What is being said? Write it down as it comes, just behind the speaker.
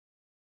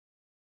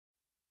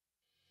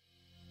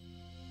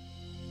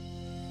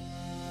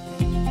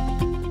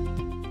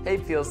Hey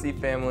PLC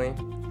family!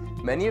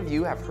 Many of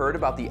you have heard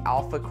about the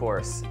Alpha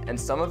course, and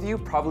some of you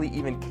probably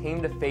even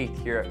came to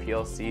faith here at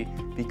PLC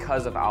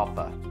because of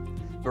Alpha.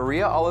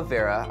 Maria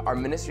Oliveira, our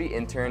ministry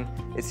intern,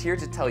 is here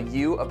to tell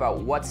you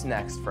about what's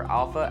next for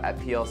Alpha at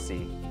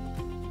PLC.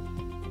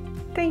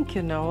 Thank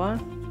you, Noah.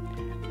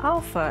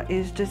 Alpha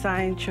is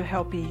designed to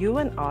help you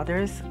and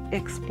others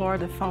explore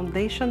the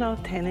foundational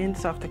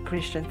tenets of the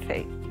Christian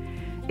faith.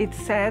 It's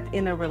set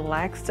in a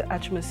relaxed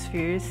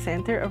atmosphere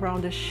centered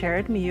around a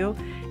shared meal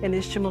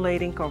and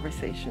stimulating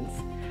conversations.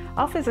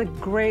 Alpha is a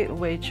great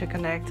way to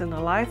connect in the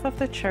life of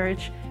the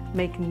church,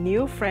 make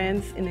new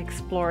friends, and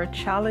explore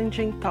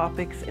challenging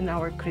topics in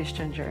our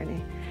Christian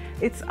journey.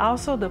 It's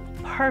also the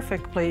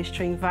perfect place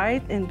to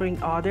invite and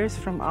bring others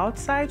from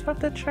outside of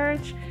the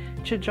church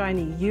to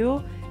join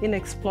you in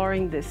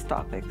exploring these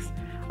topics.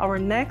 Our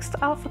next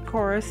Alpha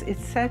course is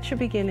set to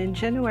begin in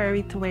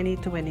January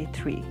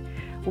 2023.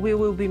 We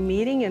will be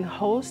meeting in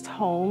host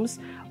homes,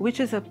 which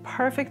is a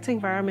perfect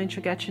environment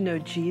to get to know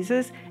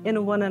Jesus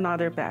and one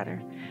another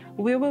better.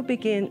 We will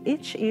begin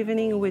each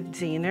evening with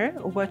dinner,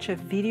 watch a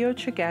video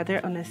together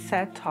on a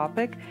set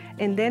topic,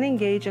 and then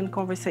engage in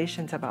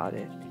conversations about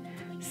it.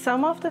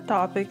 Some of the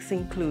topics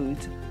include: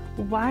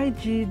 why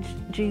did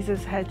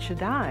Jesus had to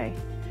die?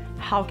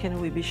 How can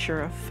we be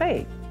sure of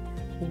faith?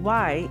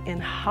 Why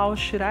and how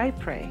should I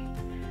pray?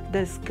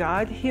 Does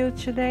God heal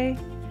today?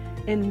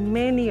 And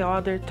many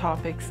other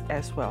topics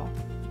as well.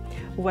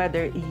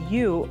 Whether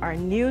you are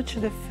new to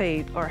the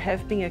faith or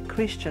have been a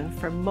Christian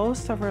for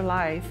most of our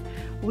life,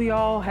 we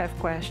all have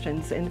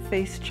questions and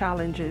face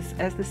challenges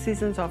as the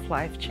seasons of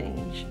life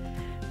change.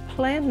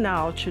 Plan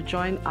now to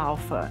join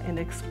Alpha and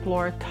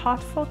explore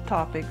thoughtful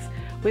topics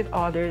with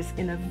others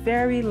in a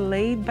very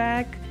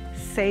laid-back,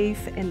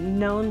 safe, and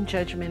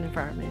non-judgment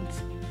environment.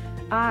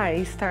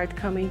 I started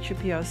coming to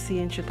PLC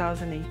in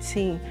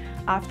 2018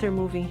 after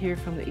moving here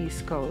from the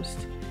East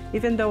Coast.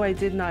 Even though I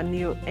did not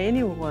know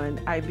anyone,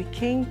 I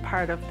became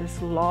part of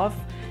this love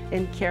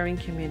and caring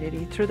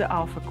community through the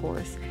Alpha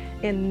course,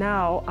 and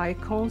now I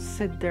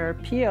consider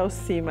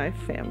PLC my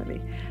family.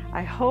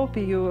 I hope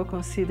you will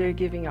consider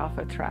giving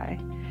Alpha a try.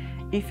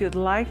 If you'd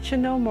like to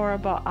know more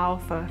about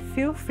Alpha,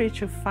 feel free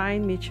to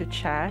find me to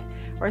chat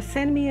or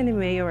send me an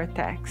email or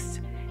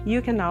text.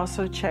 You can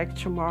also check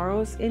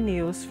tomorrow's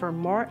news for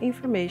more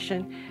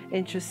information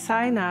and to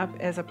sign up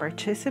as a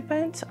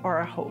participant or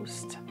a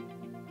host.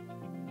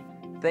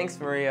 Thanks,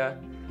 Maria.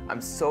 I'm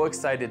so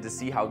excited to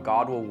see how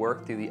God will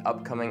work through the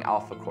upcoming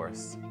Alpha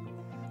course.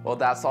 Well,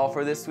 that's all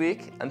for this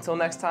week. Until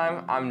next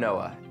time, I'm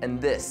Noah,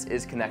 and this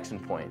is Connection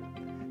Point.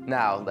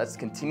 Now, let's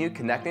continue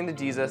connecting to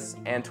Jesus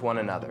and to one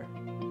another.